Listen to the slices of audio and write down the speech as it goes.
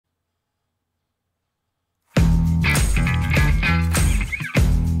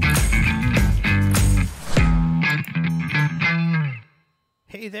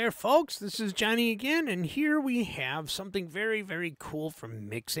Hey there, folks. This is Johnny again, and here we have something very, very cool from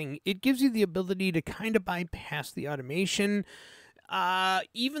mixing. It gives you the ability to kind of bypass the automation.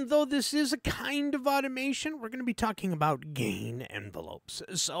 Even though this is a kind of automation, we're going to be talking about gain envelopes.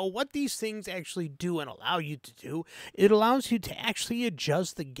 So what these things actually do and allow you to do, it allows you to actually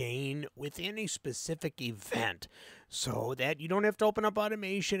adjust the gain within a specific event so that you don't have to open up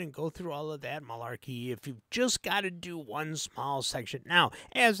automation and go through all of that malarkey if you've just got to do one small section. Now,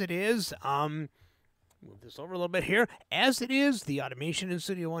 as it is, move this over a little bit here. As it is, the automation in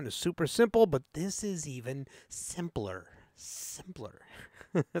Studio One is super simple, but this is even simpler. Simpler.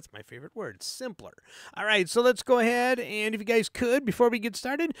 That's my favorite word, simpler. All right, so let's go ahead, and if you guys could, before we get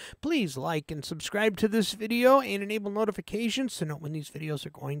started, please like and subscribe to this video and enable notifications to know when these videos are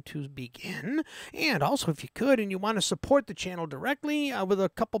going to begin. And also, if you could and you want to support the channel directly with a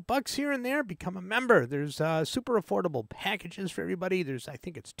couple bucks here and there, become a member. There's super affordable packages for everybody. There's, I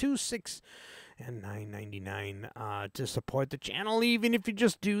think it's $2, $6, and $9.99 to support the channel. Even if you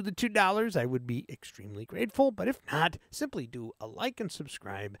just do the $2, I would be extremely grateful. But if not, simply do a like and subscribe,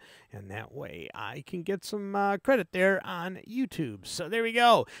 and that way I can get some credit there on YouTube. So there we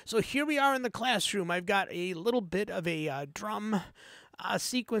go. So here we are in the classroom. I've got a little bit of a drum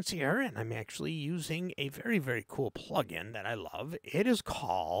sequence here, and I'm actually using a very, very cool plugin that I love. It is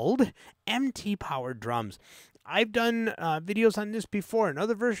called MT Power Drums. I've done videos on this before in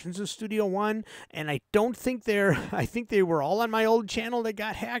other versions of Studio One, and I think they were all on my old channel that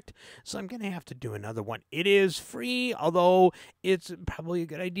got hacked, so I'm going to have to do another one. It is free, although it's probably a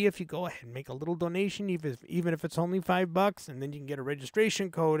good idea if you go ahead and make a little donation, even if it's only $5, and then you can get a registration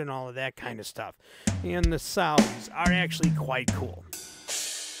code and all of that kind of stuff. And the sounds are actually quite cool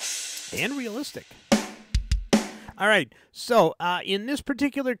and realistic. All right, so in this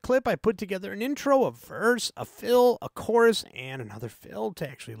particular clip, I put together an intro, a verse, a fill, a chorus, and another fill to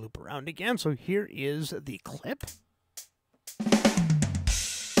actually loop around again. So here is the clip.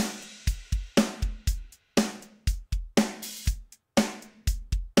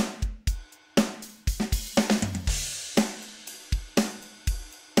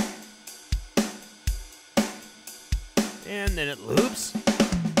 And then it loops.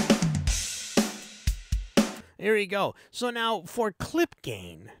 There you go. So now for clip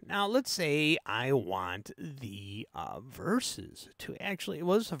gain, now let's say I want the verses to actually, it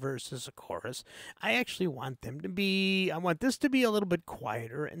was a verse, a chorus. I actually want them to be, I want this to be a little bit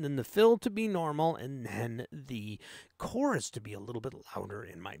quieter, and then the fill to be normal, and then the chorus to be a little bit louder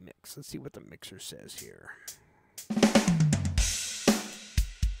in my mix. Let's see what the mixer says here.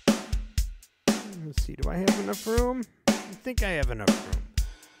 Let's see, do I have enough room? I think I have enough room.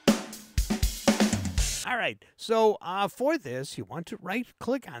 All right, so for this, you want to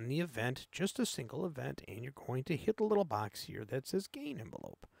right-click on the event, just a single event, and you're going to hit the little box here that says gain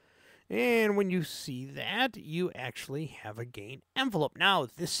envelope. And when you see that, you actually have a gain envelope. Now,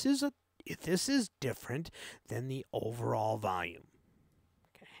 this is different than the overall volume.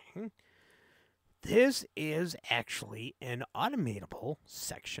 Okay. This is actually an automatable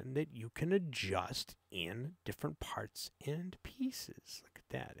section that you can adjust in different parts and pieces. Look at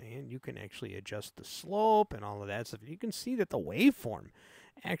that. And you can actually adjust the slope and all of that stuff. You can see that the waveform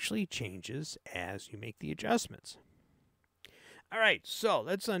actually changes as you make the adjustments. All right, so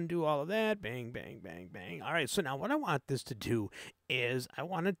let's undo all of that. Bang, bang, bang, bang. All right, so now what I want this to do is I'm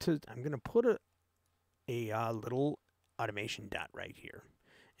going to put a little automation dot right here.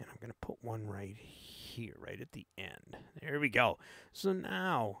 And I'm going to put one right here, right at the end. There we go. So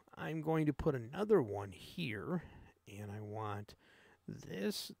now I'm going to put another one here, and I want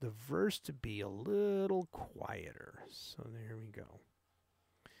the verse to be a little quieter. So there we go.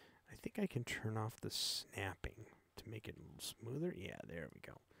 I think I can turn off the snapping to make it a little smoother. Yeah, there we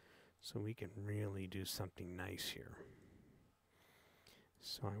go. So we can really do something nice here.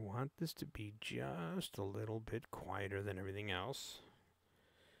 So I want this to be just a little bit quieter than everything else.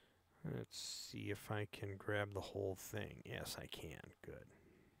 Let's see if I can grab the whole thing. Yes, I can. Good.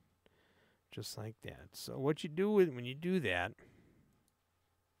 Just like that. So what you do when you do that,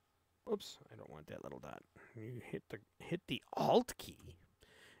 oops, I don't want that little dot. You hit the Alt key,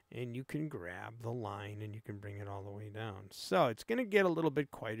 and you can grab the line, and you can bring it all the way down. So it's going to get a little bit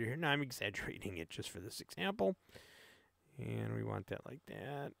quieter here. Now I'm exaggerating it just for this example. And we want that like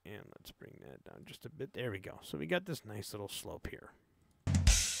that. And let's bring that down just a bit. There we go. So we got this nice little slope here.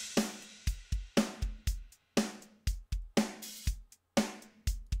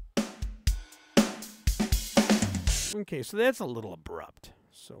 Okay, so that's a little abrupt.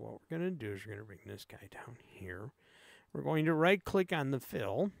 So what we're going to do is we're going to bring this guy down here. We're going to right-click on the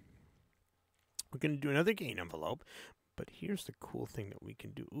fill. We're going to do another gain envelope, But here's the cool thing that we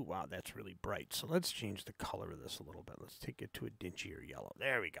can do. Ooh, wow, that's really bright. So let's change the color of this a little bit. Let's take it to a dingier yellow.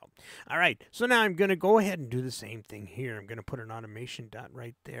 There we go. All right, so now I'm going to go ahead and do the same thing here. I'm going to put an automation dot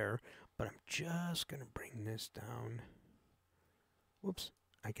right there, but I'm just going to bring this down. Whoops,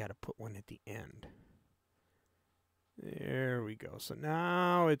 I got to put one at the end. There we go. So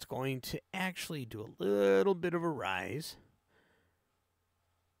now it's going to actually do a little bit of a rise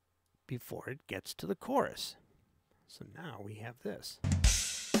before it gets to the chorus. So now we have this.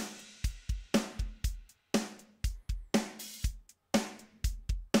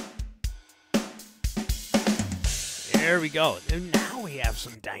 There we go. And now we have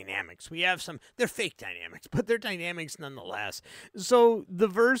some dynamics. We have some, they're fake dynamics, but they're dynamics nonetheless. So the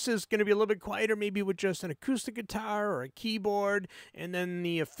verse is going to be a little bit quieter, maybe with just an acoustic guitar or a keyboard. And then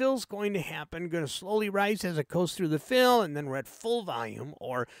the fill's going to happen, going to slowly rise as it goes through the fill. And then we're at full volume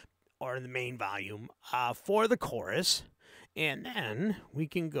or the main volume for the chorus. And then we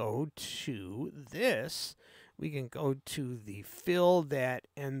can go to this. We can go to the fill that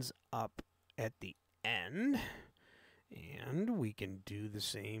ends up at the end. And we can do the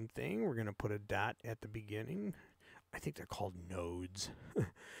same thing. We're going to put a dot at the beginning. I think they're called nodes.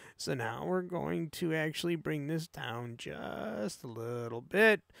 So now we're going to actually bring this down just a little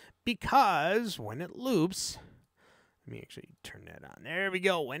bit, because when it loops, let me actually turn that on. There we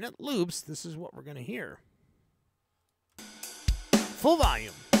go. When it loops, this is what we're going to hear. Full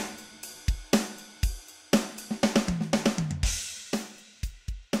volume.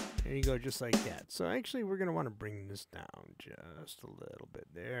 There you go, just like that. So actually, we're going to want to bring this down just a little bit.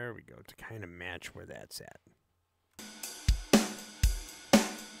 There we go, to kind of match where that's at.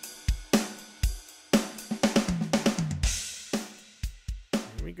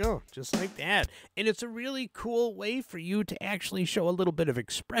 There we go, just like that. And it's a really cool way for you to actually show a little bit of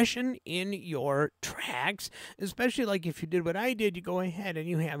expression in your tracks, especially like if you did what I did, you go ahead and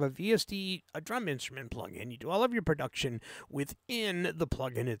you have a VST, a drum instrument plugin. You do all of your production within the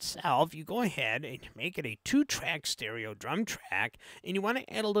plugin itself. You go ahead and make it a 2-track stereo drum track, and you want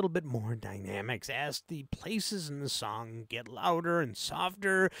to add a little bit more dynamics as the places in the song get louder and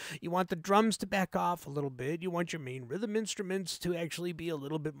softer. You want the drums to back off a little bit. You want your main rhythm instruments to actually be a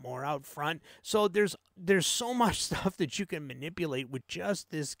little bit more out front. So there's so much stuff that you can manipulate with just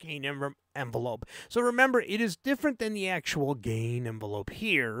this gain envelope. So remember, it is different than the actual gain envelope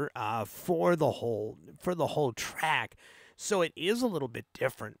here for the whole track. So it is a little bit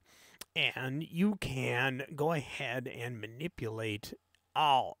different, and you can go ahead and manipulate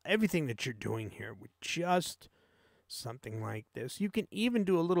everything that you're doing here with just something like this. You can even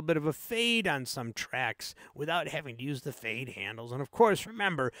do a little bit of a fade on some tracks without having to use the fade handles. And of course,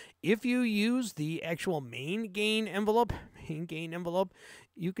 remember, if you use the actual main gain envelope,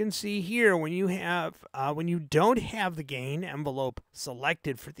 you can see here when you have when you don't have the gain envelope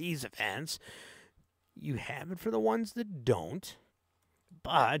selected for these events, you have it for the ones that don't.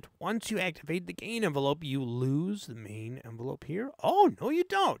 But once you activate the gain envelope, you lose the main envelope here. Oh, no, you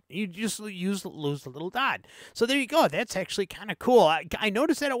don't. You just lose the little dot. So there you go. That's actually kind of cool. I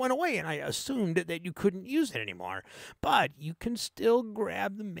noticed that it went away, and I assumed that you couldn't use it anymore. But you can still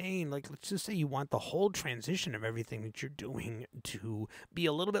grab the main. Like, let's just say you want the whole transition of everything that you're doing to be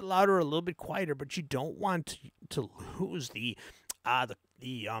a little bit louder, a little bit quieter, but you don't want to lose the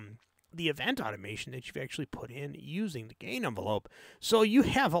event automation that you've actually put in using the gain envelope. So you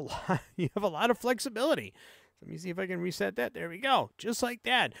have a lot of flexibility. Let me see if I can reset that. There we go. Just like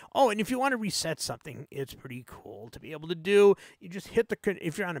that. Oh, and if you want to reset something, it's pretty cool to be able to do. You just hit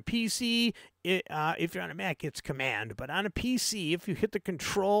if you're on a PC, if you're on a Mac, it's Command. But on a PC, if you hit the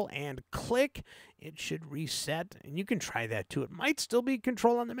Control and click, it should reset. And you can try that too. It might still be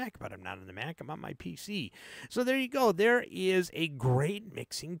Control on the Mac, but I'm not on the Mac. I'm on my PC. So there you go. There is a great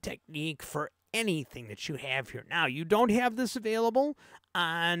mixing technique for anything that you have here. Now, you don't have this available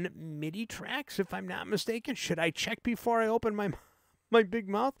on MIDI tracks, if I'm not mistaken. Should I check before I open my big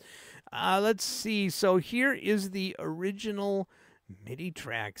mouth? Let's see. So here is the original MIDI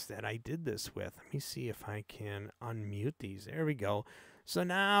tracks that I did this with. Let me see if I can unmute these. There we go. So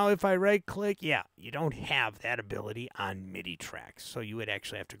now if I right-click, yeah, you don't have that ability on MIDI tracks. So you would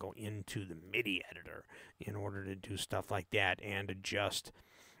actually have to go into the MIDI editor in order to do stuff like that and adjust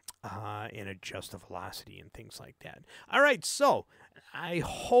the velocity and things like that. All right, so I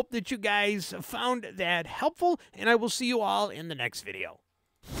hope that you guys found that helpful, and I will see you all in the next video.